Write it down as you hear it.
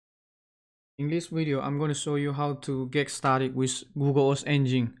In this video, I'm going to show you how to get started with Google Earth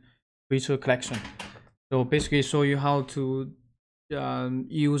Engine feature collection. So basically show you how to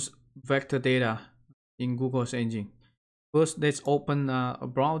use vector data in Google Earth Engine. First, let's open a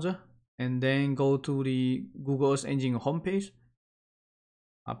browser and then go to the Google Earth Engine homepage,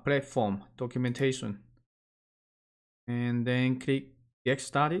 platform, documentation, and then click get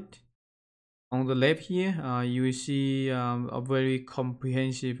started. On the left here, you will see a very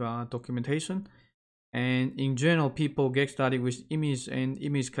comprehensive documentation. And in general, people get started with image and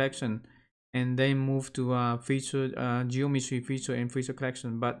image collection and then move to feature, geometry feature and feature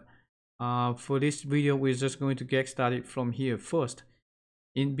collection. But for this video, we're just going to get started from here first.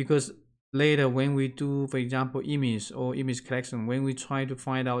 Because later when we do, for example, image or image collection, when we try to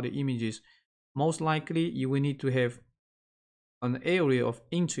find out the images, most likely you will need to have an area of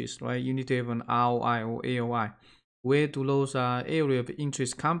interest, right? You need to have an ROI or AOI. Where do those area of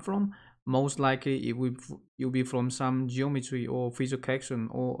interest come from? Most likely it will be from some geometry or feature collection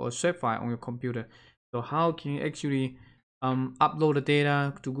or a shape file on your computer. So how can you actually upload the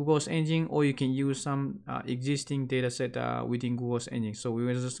data to Google's engine, or you can use some existing data set within Google's engine. So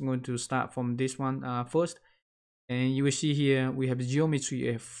we're just going to start from this one first. And you will see here we have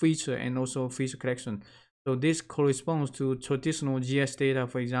geometry, feature, and also feature collection. So this corresponds to traditional GS data.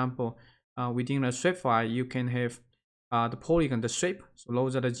 For example, within a shapefile, you can have the polygon, the shape. So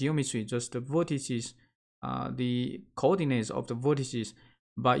those are the geometry, just the vertices, the coordinates of the vertices.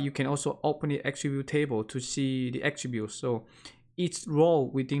 But you can also open the attribute table to see the attributes. So each row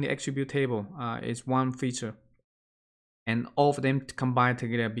within the attribute table is one feature, and all of them combined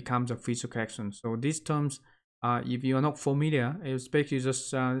together becomes a feature collection. So these terms, if you are not familiar, especially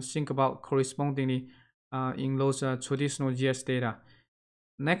just think about correspondingly in those traditional GS data.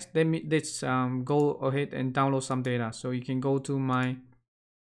 Next, let's go ahead and download some data. So you can go to my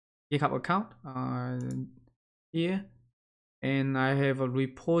GitHub account here, and I have a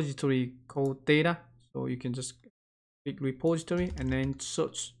repository called data. So you can just click repository and then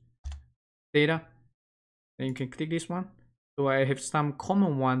search data. Then you can click this one. So I have some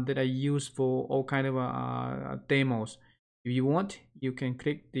common one that I use for all kind of demos. If you want, you can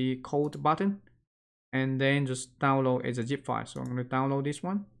click the code button and then just download as a zip file. So I'm going to download this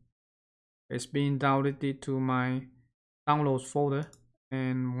one. It's being downloaded to my downloads folder,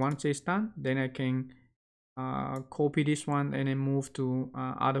 and once it's done, then I can copy this one and then move to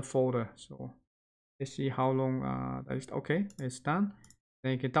other folder. So let's see how long that is. Okay, it's done.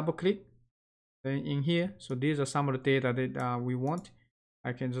 Then you can double click. Then in here, so these are some of the data that we want.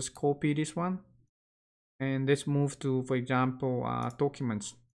 I can just copy this one, and let's move to, for example,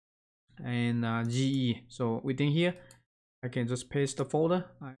 documents and GE. So within here, I can just paste the folder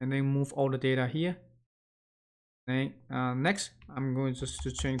and then move all the data here. Then next, I'm going just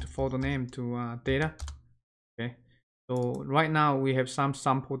to change the folder name to data. Okay, so right now we have some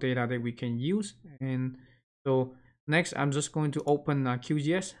sample data that we can use. And so next, I'm just going to open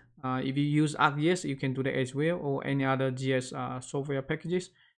QGIS. If you use ArcGIS, you can do that as well, or any other GIS software packages.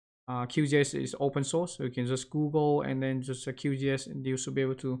 QGIS is open source, so you can just Google and then just QGIS, and you should be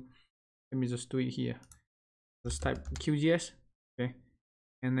able to. Let me just do it here. Just type QGIS, okay,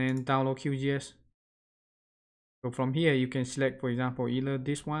 and then download QGIS. So from here you can select, for example, either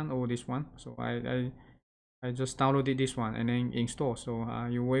this one or this one. So I just downloaded this one and then install. So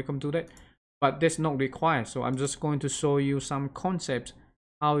you're welcome to that, but that's not required. So I'm just going to show you some concepts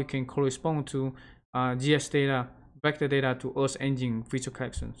how it can correspond to GS data, vector data to Earth Engine feature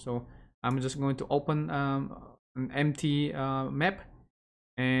collection. So I'm just going to open an empty map.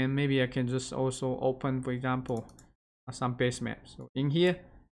 And maybe I can just also open, for example, some base maps. So in here,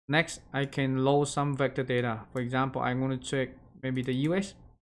 next I can load some vector data. For example, I'm going to check maybe the US,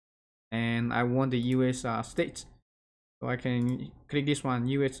 and I want the US states. So I can click this one,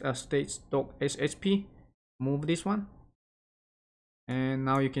 US states.shp, move this one, and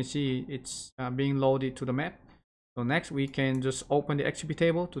now you can see it's being loaded to the map. So next we can just open the attribute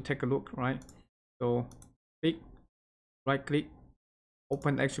table to take a look, right? So click, right click,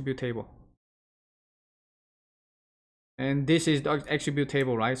 open attribute table, and this is the attribute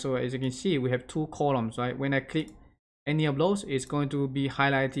table, right? So as you can see, we have two columns, right? When I click any of those, it's going to be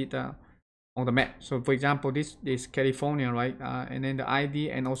highlighted on the map. So for example, this is California, right? And then the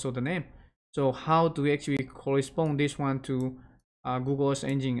ID and also the name. So how do we actually correspond this one to Google Earth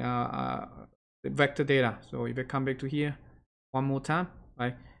Engine vector data? So if I come back to here one more time,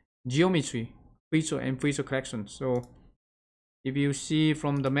 right? Geometry, feature, and feature collection. So if you see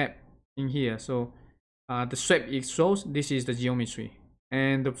from the map in here, so the shape it shows, this is the geometry,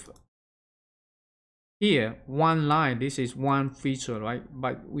 and here one line, this is one feature, right?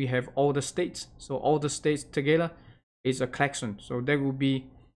 But we have all the states, so all the states together is a collection, so there will be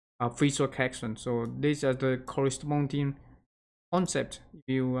a feature collection. So these are the corresponding concept if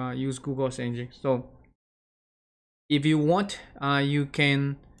you use Google Earth Engine. So if you want, you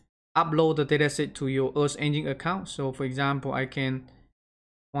can upload the dataset to your Earth Engine account. So for example, I can,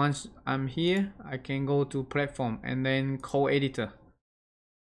 once I'm here, I can go to platform and then code editor.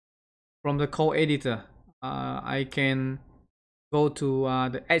 From the code editor, I can go to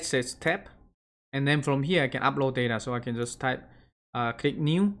the assets tab, and then from here I can upload data. So I can just type, click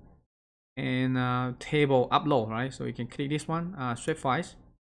new, and table upload, right? So you can click this one, shape files,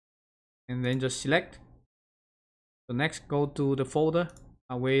 and then just select. So next, go to the folder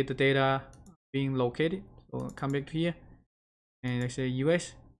where the data being located. So come back to here, and let's say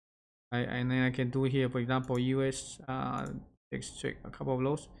US, right? And then I can do here, for example, US. Let's check a couple of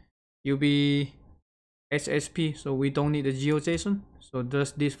those. UB SSP, so we don't need the GeoJSON. So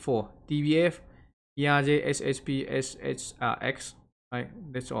just this for DBF, ERJ, SSP, SHX, right?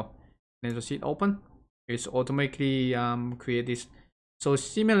 That's all. Then just hit open. It's automatically create this. So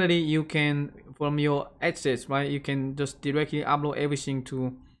similarly, you can, from your assets, right, you can just directly upload everything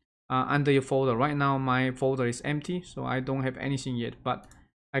to under your folder. Right now my folder is empty, so I don't have anything yet, but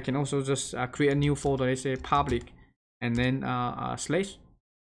I can also just create a new folder. Let's say public, and then slash.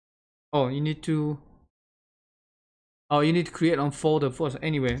 Oh, you need to create on folder first.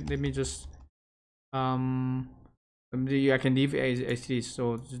 Anyway, let me just I can leave it as this.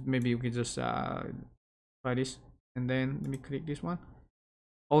 So maybe you can just try this, and then let me click this one.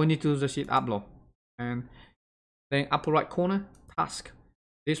 All you need to do is just hit upload, and then upper right corner task.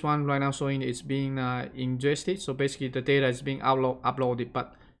 This one right now showing it's being ingested. So basically the data is being uploaded,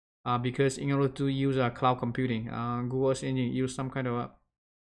 but because in order to use cloud computing, Google Earth Engine use some kind of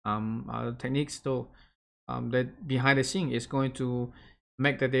techniques. So that behind the scene is going to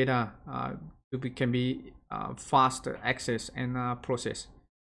make the data can be faster access and process.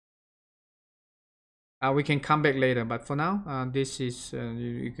 We can come back later, but for now, this is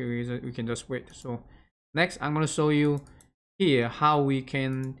we can just wait. So next, I'm going to show you here how we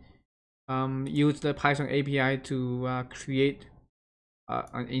can use the Python API to create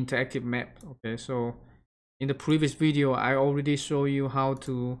an interactive map. Okay, so in the previous video, I already show you how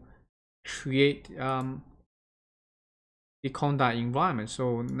to create the Conda environment.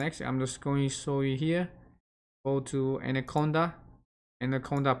 So next, I'm just going to show you here. Go to Anaconda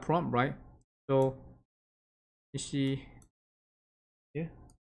prompt, right? So you see here.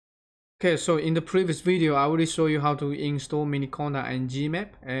 Okay, so in the previous video, I already show you how to install Miniconda and Gmap,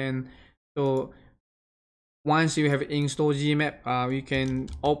 and so once you have installed Gmap, you can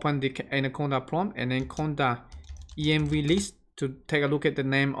open the Anaconda prompt and then Conda env list to take a look at the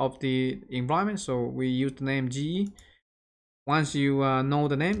name of the environment. So we use the name GE. Once you know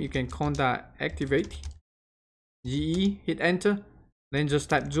the name, you can Conda activate GE, hit enter, then just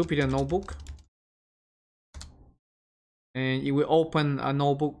type Jupyter Notebook, and it will open a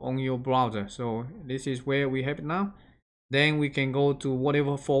notebook on your browser. So this is where we have it now. Then we can go to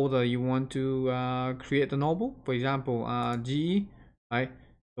whatever folder you want to create the notebook. For example, GE, right?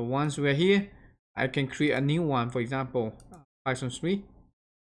 So once we're here, I can create a new one. For example, Python 3.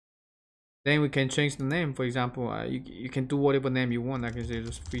 Then we can change the name. For example, you can do whatever name you want. I can say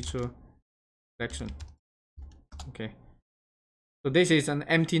just feature section. Okay. So this is an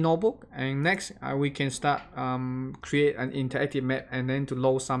empty notebook, and next we can start create an interactive map and then to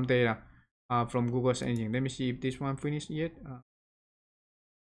load some data from Google Earth Engine. Let me see if this one finished yet.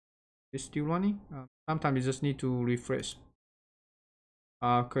 It's still running. Sometimes you just need to refresh.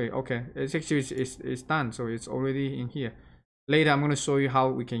 Okay, it's actually it's done, so it's already in here. Later I'm going to show you how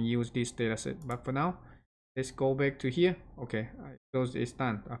we can use this dataset, but for now let's go back to here. Okay, it's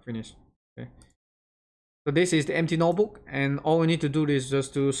done. I finished. Okay, so this is the empty notebook, and all we need to do is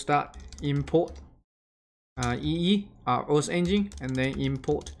just to start import Earth Engine, and then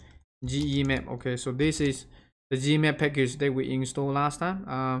import GEmap. Okay, so this is the GEmap package that we installed last time,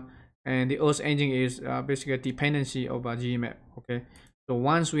 and the Earth Engine is basically a dependency of GEmap. Okay, so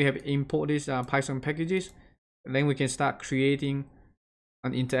once we have imported these Python packages, then we can start creating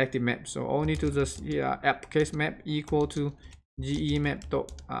an interactive map. So all we need to just app case map equal to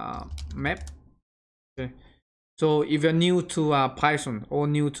gemap.map. Okay, so if you're new to Python or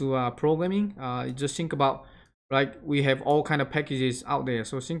new to programming, just think about, like, we have all kind of packages out there.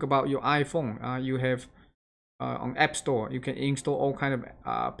 So think about your iPhone. You have on App Store, you can install all kind of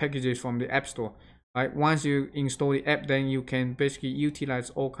packages from the App Store. Right, once you install the app, then you can basically utilize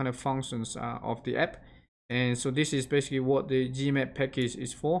all kind of functions of the app. And so this is basically what the GMap package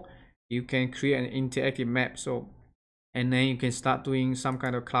is for. you can create an interactive map. So, and then you can start doing some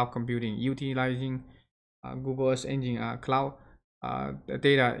kind of cloud computing utilizing Google Earth Engine cloud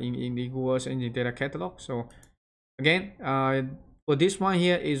data in the Google Earth Engine data catalog. So again, for this one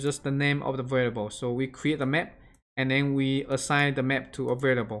here is just the name of the variable. So we create a map and then we assign the map to a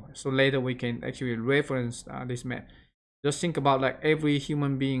variable. So later we can actually reference this map. Just think about like every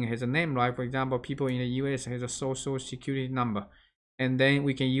human being has a name, right? For example, people in the US has a social security number, and then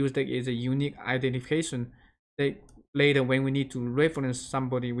we can use that as a unique identification. That later when we need to reference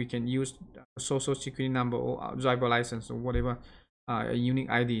somebody, we can use a social security number or driver license or whatever, a unique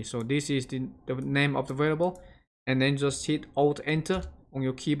ID. So this is the name of the variable, and then just hit Alt Enter on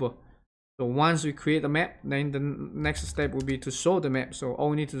your keyboard. So once we create a map, then the next step will be to show the map. So all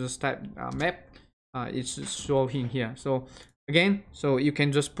we need to just type map. It's showing here. So again, so you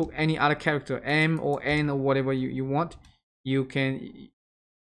can just put any other character, M or N or whatever you want. You can,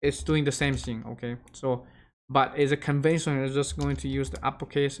 it's doing the same thing. Okay, so but as a convention, we're just going to use the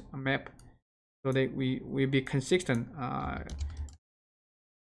uppercase map so that we will be consistent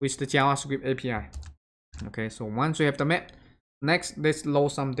with the JavaScript API. Okay, so once we have the map, next let's load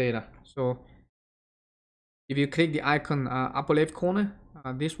some data. So if you click the icon upper left corner,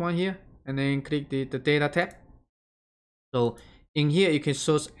 this one here, and then click the data tab. So in here you can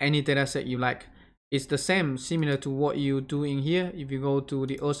search any data set you like. It's the same, similar to what you do in here. If you go to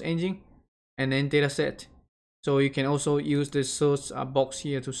the Earth Engine and then data set, so you can also use the search box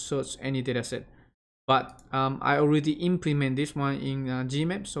here to search any data set. But I already implement this one in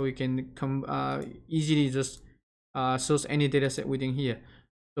Gmap, so you can easily just search any data set within here.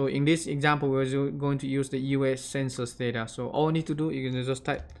 So in this example, we're going to use the US census data. So all you need to do, you can just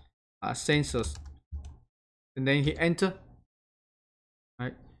type census and then hit enter.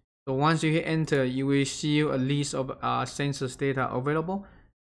 Right. So once you hit enter, you will see a list of census data available.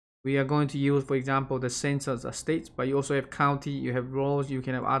 We are going to use, for example, the census states, but you also have county, you have rows, you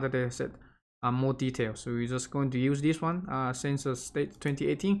can have other data set, more details. So we're just going to use this one, census state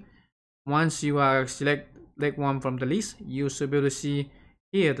 2018. Once you select one from the list, you should be able to see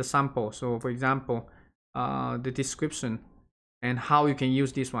here the sample. So for example, the description and how you can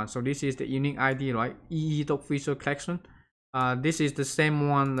use this one. So this is the unique ID, right? EE.visual collection. This is the same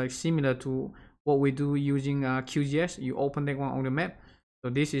one, like similar to what we do using QGIS. You open that one on the map. So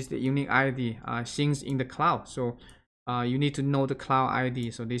this is the unique ID, things in the cloud. So you need to know the cloud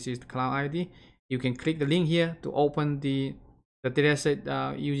ID. So this is the cloud ID. You can click the link here to open the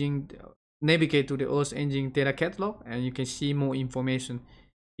dataset using navigate to the Earth Engine data catalog, and you can see more information.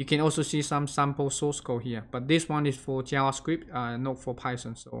 You can also see some sample source code here, but this one is for JavaScript, not for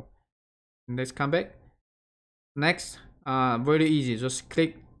Python. So let's come back. Next, very easy. Just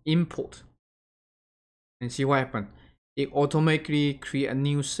click import and see what happens. It automatically create a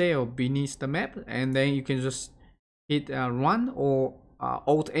new cell beneath the map, and then you can just hit run or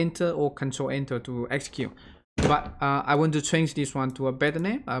Alt Enter or Control Enter to execute. But I want to change this one to a better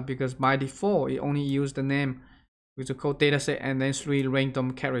name because by default it only uses the name with the code dataset and then 3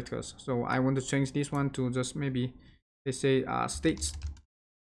 random characters. So I want to change this one to just maybe, let's say states.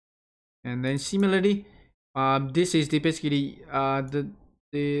 And then similarly, this is basically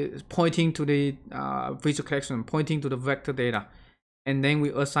the pointing to the visual collection, pointing to the vector data, and then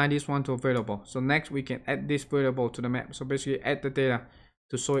we assign this one to a variable. So next we can add this variable to the map. So basically add the data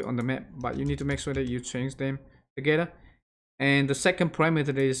to show it on the map, but you need to make sure that you change them together. And the second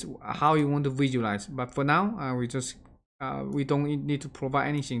parameter is how you want to visualize. But for now, we don't need to provide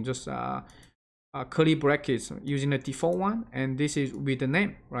anything, just curly brackets using the default one, and this is with the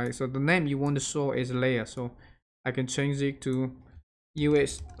name, right? So the name you want to show is a layer. So I can change it to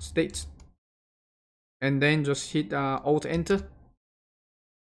US states, and then just hit Alt Enter.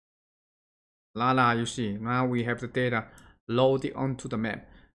 You see now we have the data loaded onto the map.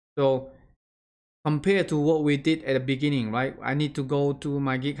 So compared to what we did at the beginning, right? I need to go to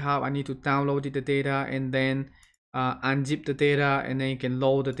my GitHub, I need to download the data and then unzip the data, and then you can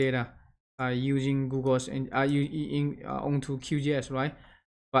load the data using Google's and onto QGIS, right?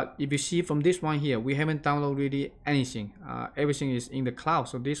 But if you see from this one here, we haven't downloaded really anything. Everything is in the cloud.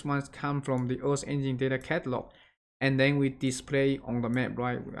 So this one's come from the Earth Engine data catalog, and then we display on the map,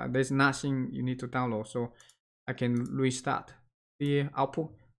 right? There's nothing you need to download. So I can restart the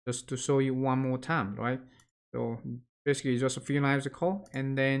output just to show you one more time, right? So basically just a few lines of code,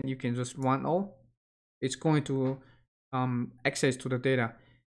 and then you can just run all. It's going to access to the data.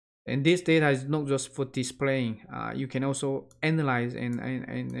 And this data is not just for displaying. You can also analyze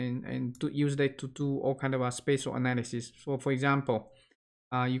and use that to do all kind of spatial analysis. So for example,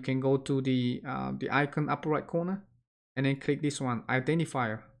 you can go to the icon upper right corner and then click this one,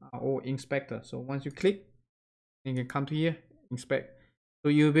 identifier. or inspector. So once you click, you can come to here, inspect. So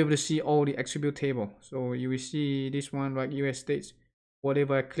you'll be able to see all the attribute table. So you will see this one, like US states.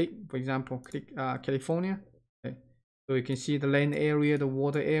 Whatever I click, for example, click California. Okay. So you can see the land area, the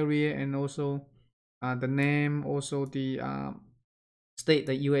water area, and also the name, also the state,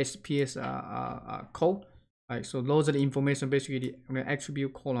 the USPS code. Right. So those are the information, basically the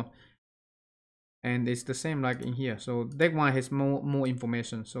attribute column. And it's the same like in here. So that one has more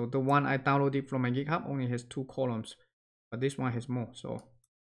information. So the one I downloaded from my GitHub only has 2 columns, but this one has more. So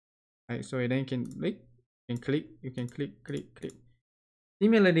right, so then you can click, you can click.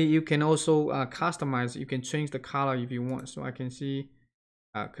 Similarly, you can also customize. You can change the color if you want. So I can see,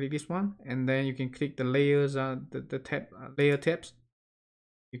 click this one, and then you can click the layers, the tab, layer tabs.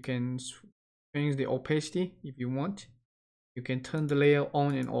 You can change the opacity if you want. You can turn the layer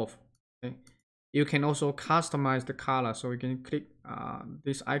on and off. Okay. You can also customize the color. So you can click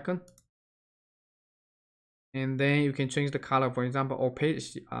this icon, and then you can change the color. For example,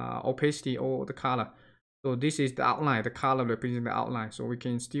 opacity or the color. So this is the outline, the color representing the outline. So we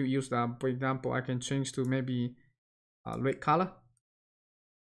can still use that. For example, I can change to maybe red color.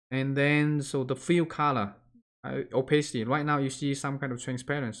 And then, so the fill color, opacity. Right now you see some kind of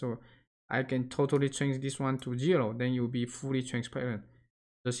transparent. So I can totally change this one to 0. Then you'll be fully transparent.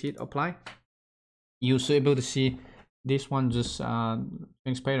 Just hit apply. You'll be able to see this one just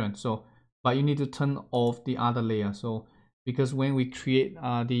transparent. So, but you need to turn off the other layer. So because when we create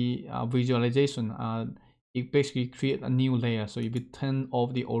the visualization, it basically create a new layer. So if you turn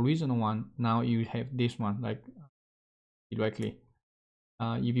off the original one, now you have this one like directly.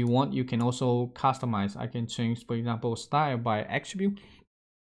 If you want, you can also customize. I can change, for example, style by attribute.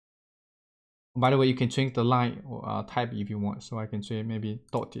 By the way, you can change the line or type if you want. So I can say maybe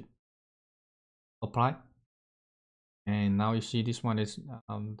dotted. Apply. And now you see this one is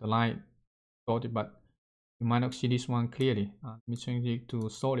the line dotted, but you might not see this one clearly. Let me change it to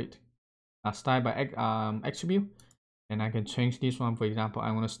solid. Style by attribute, and I can change this one. For example,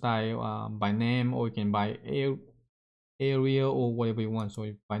 I want to style by name, or you can by area or whatever you want.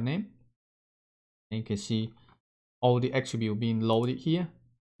 So by name, and you can see all the attribute being loaded here,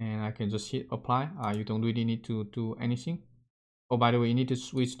 and I can just hit apply. You don't really need to do anything. Oh, by the way, you need to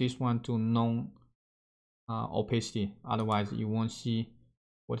switch this one to non opacity, otherwise you won't see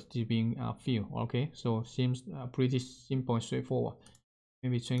what's being filled. Okay, so seems pretty simple and straightforward.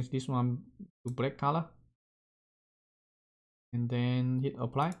 Maybe change this one to black color, and then hit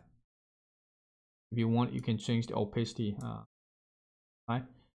apply. If you want, you can change the opacity, right?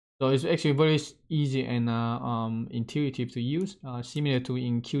 So it's actually very easy and intuitive to use, similar to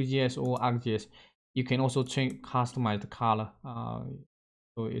in QGIS or ArcGIS. You can also change, customize the color.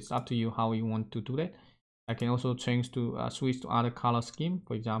 So it's up to you how you want to do that. I can also change to switch to other color scheme.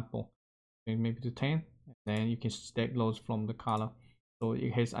 For example, maybe to 10, then you can stack those from the color. So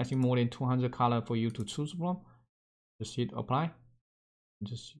it has, I think, more than 200 color for you to choose from. Just hit apply,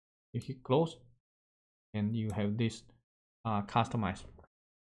 just hit close, and you have this customized.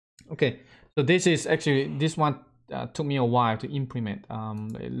 Okay, so this is actually, this one took me a while to implement.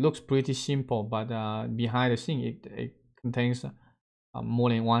 It looks pretty simple, but behind the scene, it contains more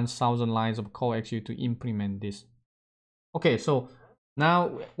than 1,000 lines of code actually to implement this. Okay, so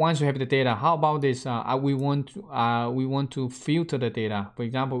now once you have the data, how about this? We want to filter the data. For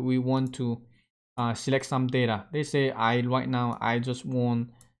example, we want to select some data. They say right now I just want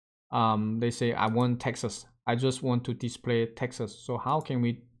they say I want Texas. I just want to display Texas. So how can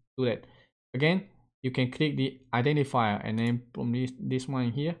we do that? Again, you can click the identifier, and then from this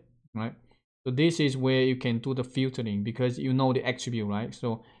one here, right? So this is where you can do the filtering, because you know the attribute, right?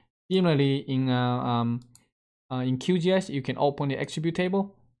 So similarly in QGIS, you can open the attribute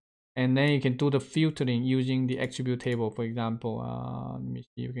table, and then you can do the filtering using the attribute table. For example, let me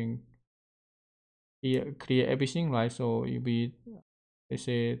see, you can clear everything, right? So you'll be, let's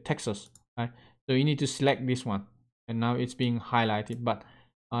say, Texas, right? So you need to select this one, and now it's being highlighted. But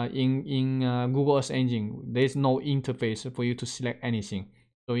in Google Earth Engine, there's no interface for you to select anything.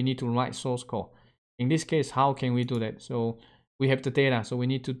 So you need to write source code. In this case, how can we do that? So we have the data, so we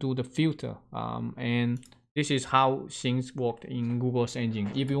need to do the filter, and this is how things work in Google Earth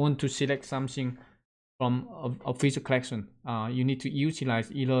Engine. If you want to select something from a feature collection, you need to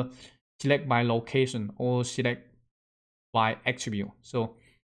utilize either select by location or select by attribute. So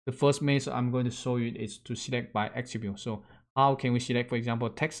the first method I'm going to show you is to select by attribute. So how can we select, for example,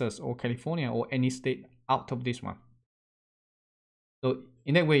 Texas or California or any state out of this one? So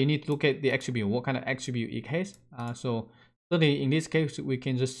in that way, you need to look at the attribute, what kind of attribute it has. So certainly in this case, we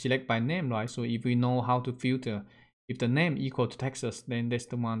can just select by name, right? So if we know how to filter, if the name equal to Texas, then that's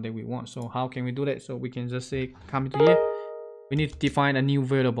the one that we want. So how can we do that? So we can just say, come to here, we need to define a new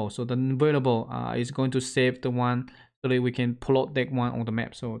variable. So the variable is going to save the one so that we can plot that one on the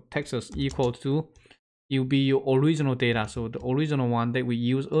map. So Texas equal to, it will be your original data. So the original one that we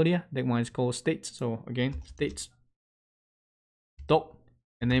used earlier, that one is called states. So again, states dot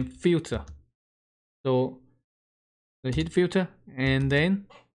and then filter. So the hit filter, and then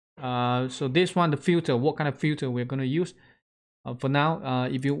so this one, the filter, what kind of filter we're going to use. For now,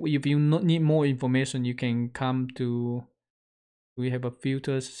 if you need more information, you can come to, we have a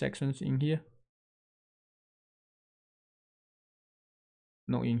filters sections in here,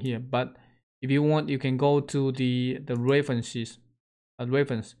 not in here, but if you want, you can go to the references,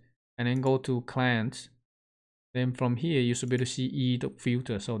 reference, and then go to clients. Then from here you should be able to see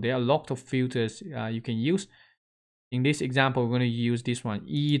e.filter. So there are a lot of filters you can use. In this example, we're going to use this one,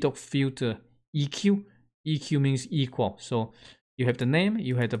 e.filter eq. Eq means equal. So you have the name,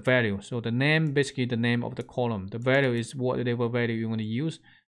 you have the value. So the name, basically the name of the column. The value is whatever value you want to use.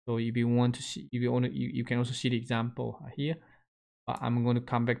 So if you want to see, if you want to, you can also see the example here. But I'm going to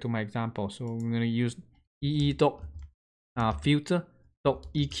come back to my example. So we're going to use filter.eq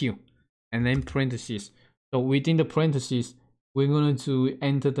and then parentheses. So within the parentheses, we're going to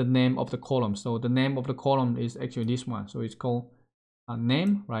enter the name of the column. So the name of the column is actually this one. So it's called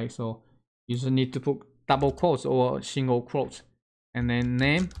name, right? So you just need to put double quotes or single quotes and then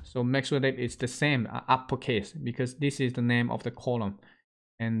name. So make sure that it's the same uppercase, because this is the name of the column.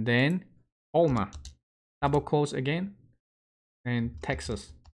 And then comma, double quotes again, and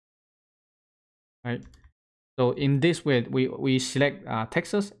Texas, right? So in this way, we select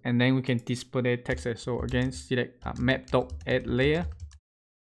Texas, and then we can display Texas. So again, select map.add layer,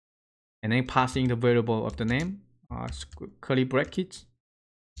 and then passing the variable of the name, curly brackets,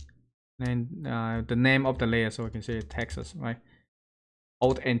 and the name of the layer. So we can say Texas, right?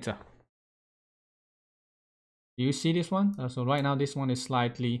 Alt enter. Do you see this one? So right now this one is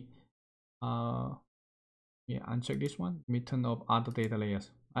slightly, yeah, uncheck this one. Let me turn off other data layers.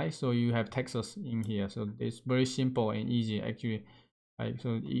 Right, so you have Texas in here. So it's very simple and easy actually. Right,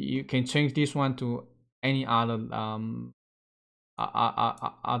 so you can change this one to any other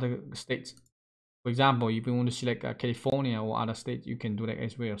other states. For example, if you want to select California or other states, you can do that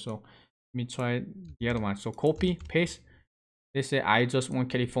as well. So let me try the other one. So copy, paste. Let's say I just want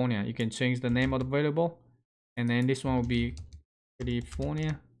California. You can change the name of the variable, and then this one will be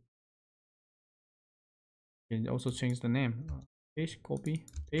California. You can also change the name. Paste, copy,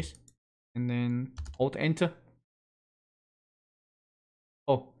 paste, and then alt enter.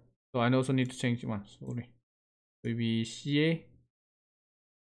 Oh, so I also need to change one. Sorry, maybe CA.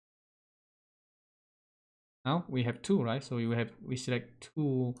 Now we have two, right? So we select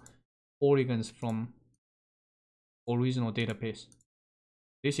two polygons from original database.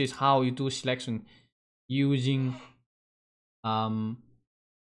 This is how you do selection using Google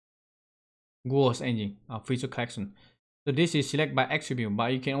Search Engine feature collection. So this is select by attribute,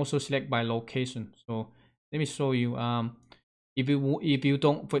 but you can also select by location. So let me show you. If you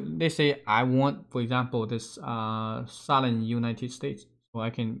don't, let's say I want, for example, this southern United States, so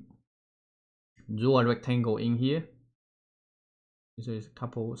I can draw a rectangle in here. This is a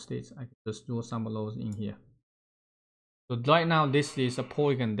couple of states. I can just draw some of those in here. So right now this is a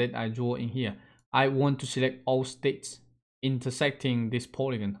polygon that I draw in here. I want to select all states intersecting this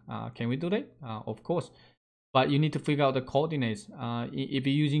polygon. Can we do that? Of course. But you need to figure out the coordinates. If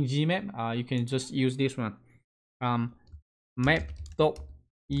you're using Gmap, you can just use this one.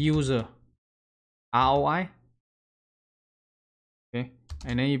 Map.user ROI. Okay,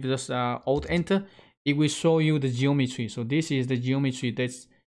 and then if you just alt enter, it will show you the geometry. So this is the geometry. That's,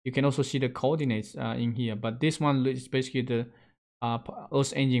 you can also see the coordinates in here. But this one is basically the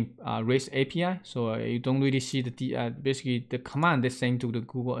Earth Engine REST API. So you don't really see the basically the command that's sent to the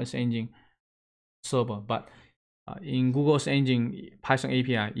Google Earth Engine server. But in Google Earth Engine Python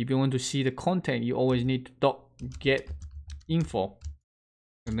API, if you want to see the content, you always need to .get info,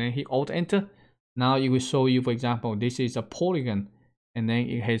 and then hit alt enter. Now it will show you, for example, this is a polygon, and then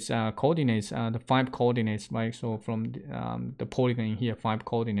it has coordinates, the 5 coordinates, right? So from the polygon in here, 5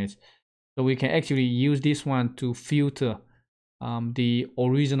 coordinates. So we can actually use this one to filter the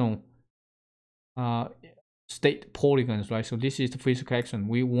original state polygons, right? So this is the feature collection.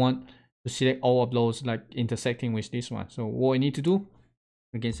 We want to select all of those like intersecting with this one. So what we need to do,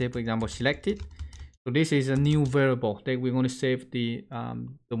 we can say, for example, select it. So this is a new variable that we're going to save the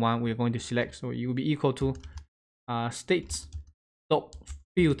one we're going to select. So it will be equal to states dot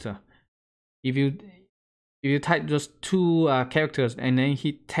filter. If you type just 2 characters and then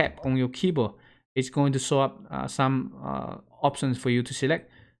hit tab on your keyboard, it's going to show up some options for you to select.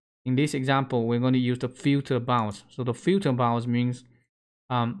 In this example, we're going to use the filter bounds. So the filter bounds means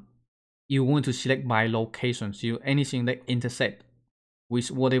you want to select by location. So anything that intersect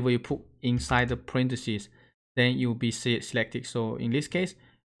with whatever you put inside the parentheses, then you'll be selected. So in this case,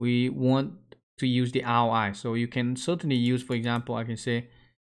 we want to use the ROI. So you can certainly use, for example, I can say,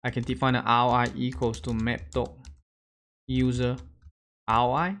 I can define an ROI equals to map.user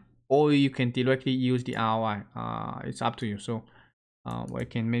ROI, or you can directly use the ROI. It's up to you. So we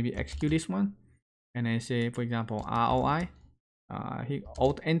can maybe execute this one and then say, for example, ROI, hit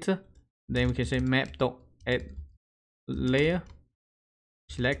Alt Enter. Then we can say map.add layer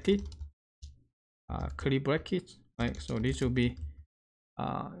selected, curly brackets, right? So this will be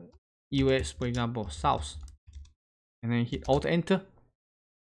US, for example, South, and then hit Alt Enter.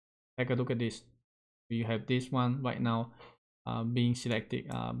 Take a look at this. You have this one right now being selected,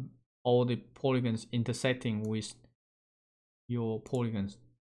 all the polygons intersecting with your polygons.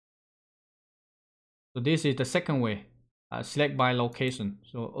 So this is the second way, select by location.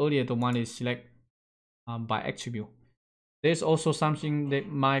 So earlier the one is select by attribute. There's also something that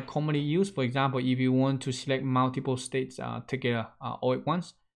might commonly use. For example, if you want to select multiple states together all at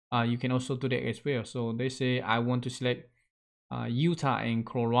once, you can also do that as well. So they say I want to select Utah and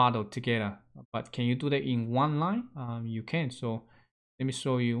Colorado together, but can you do that in one line? You can. So let me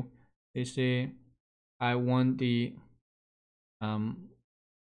show you. They say I want the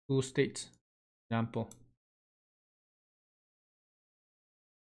two states example.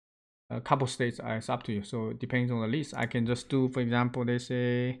 A couple states, it's up to you. So it depends on the list. I can just do, for example, they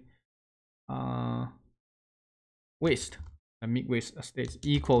say West, Midwest states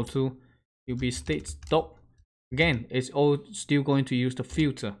equal to, will be states dot. Again, it's all still going to use the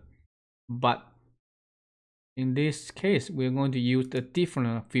filter, but in this case, we're going to use the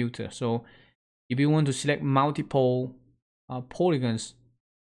different filter. So if you want to select multiple polygons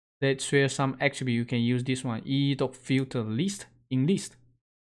that share some attribute, you can use this one, e.filter list in list.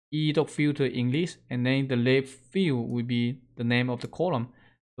 E.filter in list, and then the left field will be the name of the column.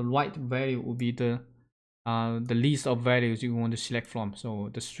 The right value will be the list of values you want to select from. So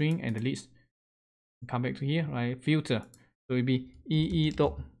the string and the list. Come back to here, right? Filter. So it will be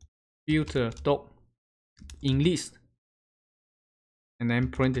ee.filter in list, and then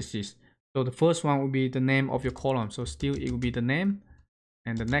parentheses. So the first one will be the name of your column. So still it will be the name,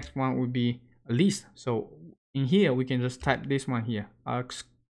 and the next one will be a list. So in here we can just type this one here,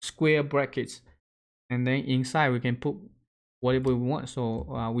 square brackets, and then inside we can put whatever we want.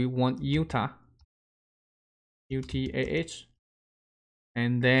 So we want Utah, UTAH,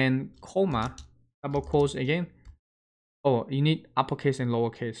 and then comma, double quotes again. Oh, you need uppercase and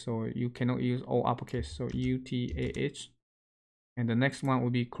lowercase, so you cannot use all uppercase. So UTAH, and the next one will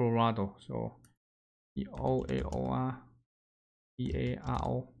be Colorado. So COLORADO.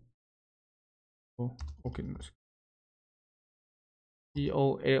 Oh, okay.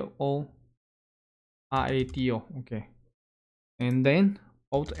 COLORADO. Okay, and then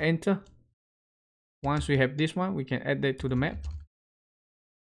Alt Enter. Once we have this one, we can add that to the map.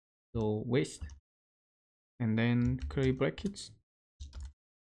 So West, and then curly brackets,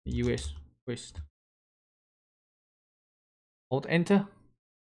 US West. Alt Enter.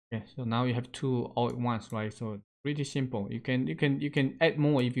 Okay, so now you have two all at once, right? So pretty simple. You can add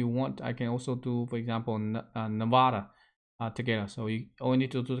more if you want. I can also do, for example, Nevada together. So you all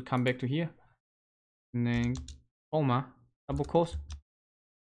need to do is come back to here, and then comma, double quotes,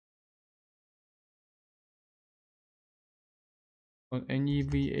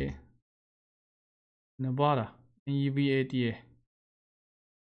 NEVA, Nevada, NEVADA.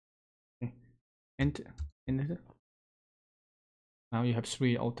 Okay. Enter. Now you have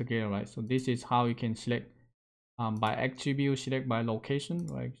three altogether, right? So this is how you can select by attribute, select by location,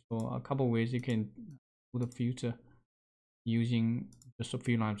 right? So a couple ways you can do the filter using just a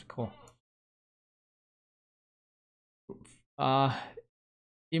few lines of code.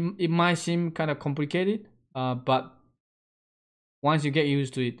 It might seem kind of complicated, but once you get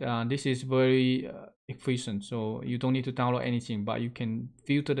used to it, this is very efficient. So you don't need to download anything, but you can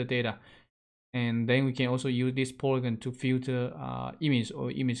filter the data, and then we can also use this polygon to filter image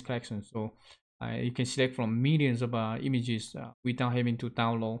or image collection. So you can select from millions of images without having to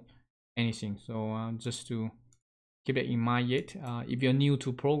download anything. So just to keep it in mind yet, if you're new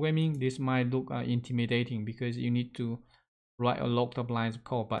to programming, this might look intimidating because you need to write a lot of lines of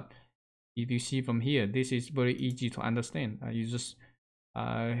code. But if you see from here, this is very easy to understand. You just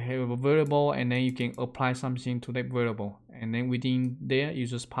have a variable, and then you can apply something to that variable, and then within there you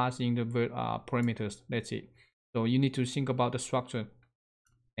just pass in the parameters. That's it. So you need to think about the structure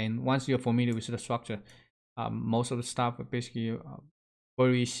And once you're familiar with the structure, most of the stuff are basically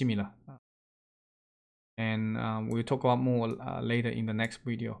very similar. And we'll talk about more later in the next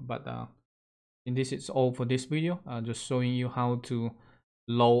video. But in this, it's all for this video. Just showing you how to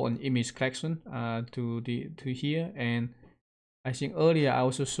load an image collection to here. And I think earlier I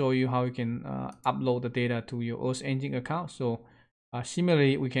also show you how you can upload the data to your Earth Engine account. So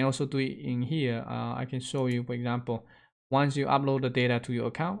similarly, we can also do it in here. I can show you, for example, once you upload the data to your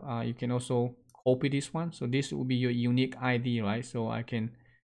account, you can also copy this one. So this will be your unique ID, right? So I can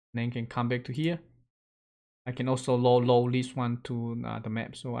then come back to here. I can also load this one to the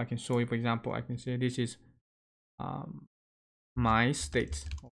map. So I can show you, for example, I can say this is my state,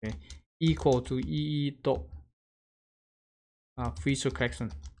 okay, equal to ee dot feature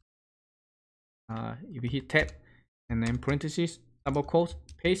collection. If you hit tab and then parentheses, double quotes,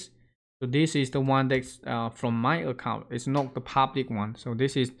 paste. So this is the one that's from my account. It's not the public one. So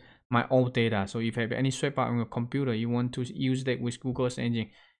this is my old data. So if you have any swipe out on your computer, you want to use that with Google's engine,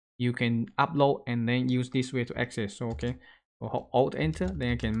 you can upload and then use this way to access. So okay, so Alt Enter,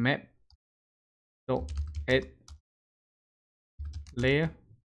 then I can map. So add layer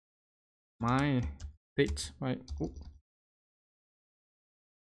my date, right?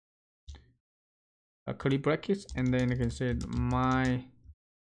 Curly brackets, and then I can say my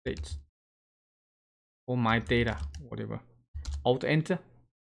date or my data, whatever. Alt Enter.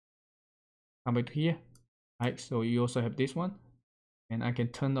 Come back to here. Right, so you also have this one, and I can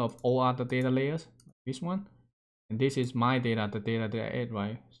turn off all other data layers. This one, and this is my data, the data that I add,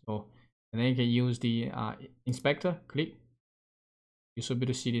 right? So, and then you can use the inspector. Click. You should be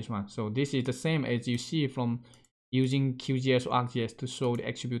able to see this one. So this is the same as you see from using QGIS or ArcGIS to show the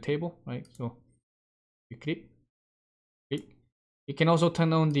attribute table, right? So you click. You can also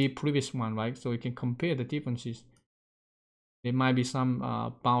turn on the previous one, right? So you can compare the differences. There might be some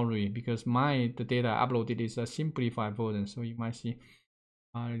boundary because the data uploaded is a simplified version, so you might see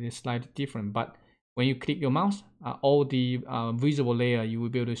it is slightly different. But when you click your mouse, all the visible layer you will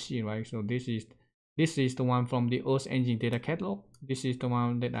be able to see, right? So this is the one from the Earth Engine data catalog. This is the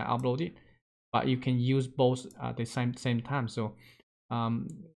one that I uploaded, but you can use both at the same time. So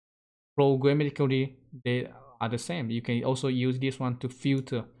programmatically they are the same. You can also use this one to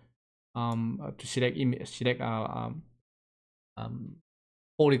filter, to select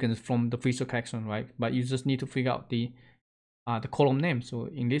polygons from the feature collection, right? But you just need to figure out the column name. So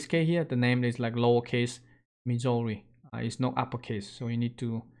in this case here, the name is like lowercase Missouri. It's not uppercase, so you need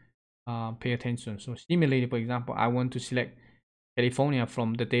to pay attention. So similarly, for example, I want to select California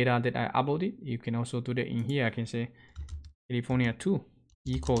from the data that I uploaded. You can also do that in here. I can say California 2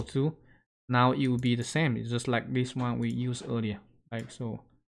 equal to, now it will be the same. It's just like this one we used earlier, right? So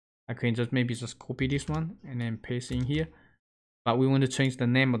I can just maybe just copy this one and then paste in here. But we want to change the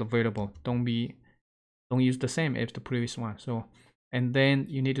name of the variable. Don't use the same as the previous one. So, and then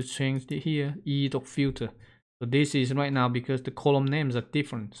you need to change it here, e.filter. So this is right now because the column names are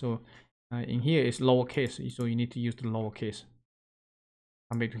different. So in here is lowercase, so you need to use the lowercase.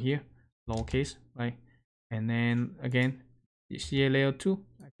 Come back to here, lowercase, right? And then again, CA layer 2,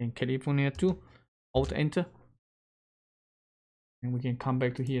 again California 2, Alt Enter. And we can come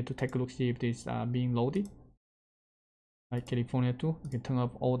back to here to take a look, see if this is being loaded. Like California 2, you can turn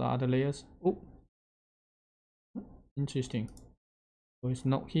off all the other layers. Oh, interesting. So it's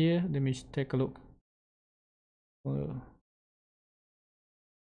not here. Let me take a look. Come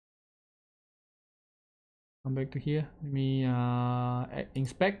back to here. Let me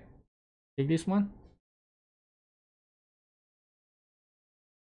inspect. Take this one.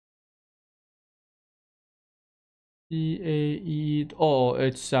 Oh,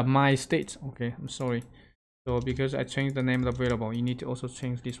 it's my state. Okay, I'm sorry. So because I changed the name of the variable, you need to also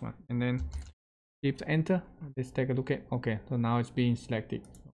change this one. And then hit enter. Let's take a look at. Okay, so now it's being selected.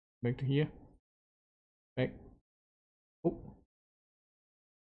 Back to here. Back. Oh,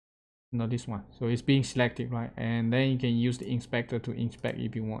 not this one. So it's being selected, right? And then you can use the inspector to inspect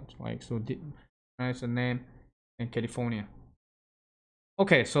if you want, right? So that's the name and California.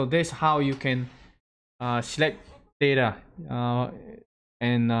 Okay, so that's how you can select data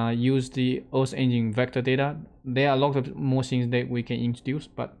and use the Earth Engine vector data. There are a lot of more things that we can introduce,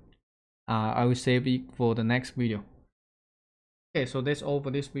 but I will save it for the next video. Okay, so that's all for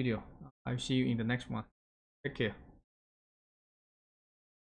this video. I'll see you in the next one. Take care.